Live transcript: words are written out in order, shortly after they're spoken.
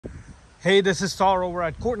Hey, this is Star over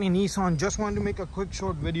at Courtney Nissan. Just wanted to make a quick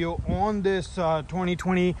short video on this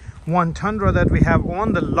 2021 Tundra that we have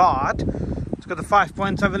on the lot. It's got the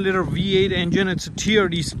 5.7 liter V8 engine. It's a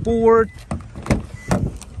TRD Sport.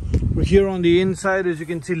 We're here on the inside, as you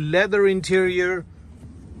can see, leather interior.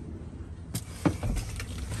 Of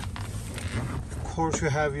course, you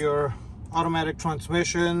have your automatic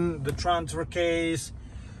transmission, the transfer case,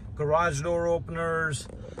 garage door openers,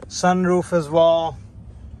 sunroof as well.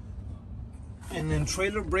 And then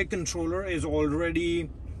trailer brake controller is already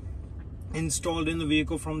installed in the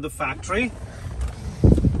vehicle from the factory.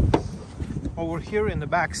 Over here in the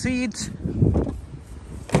back seats,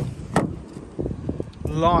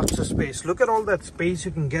 lots of space. Look at all that space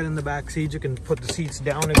you can get in the back seats. You can put the seats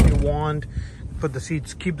down if you want, put the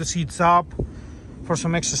seats, keep the seats up for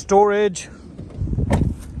some extra storage.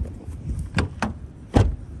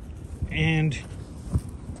 And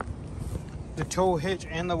the tow hitch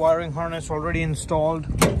and the wiring harness already installed.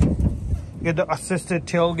 Get the assisted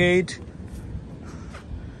tailgate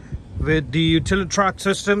with the utility track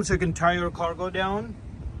system, so you can tie your cargo down.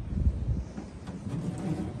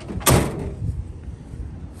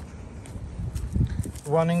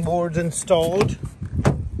 Running boards installed.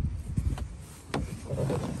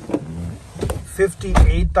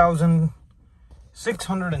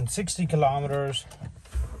 58,660 kilometers.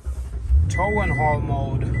 Tow and haul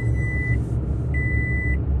mode.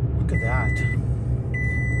 Look at that.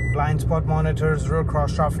 Blind spot monitors, rear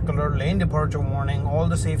cross traffic alert, lane departure warning, all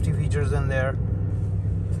the safety features in there.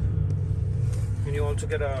 And you also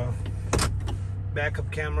get a backup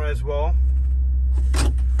camera as well.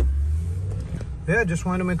 Yeah, just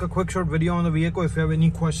wanted to make a quick short video on the vehicle. If you have any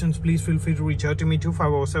questions, please feel free to reach out to me,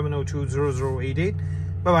 250-702-0088.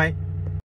 Bye-bye.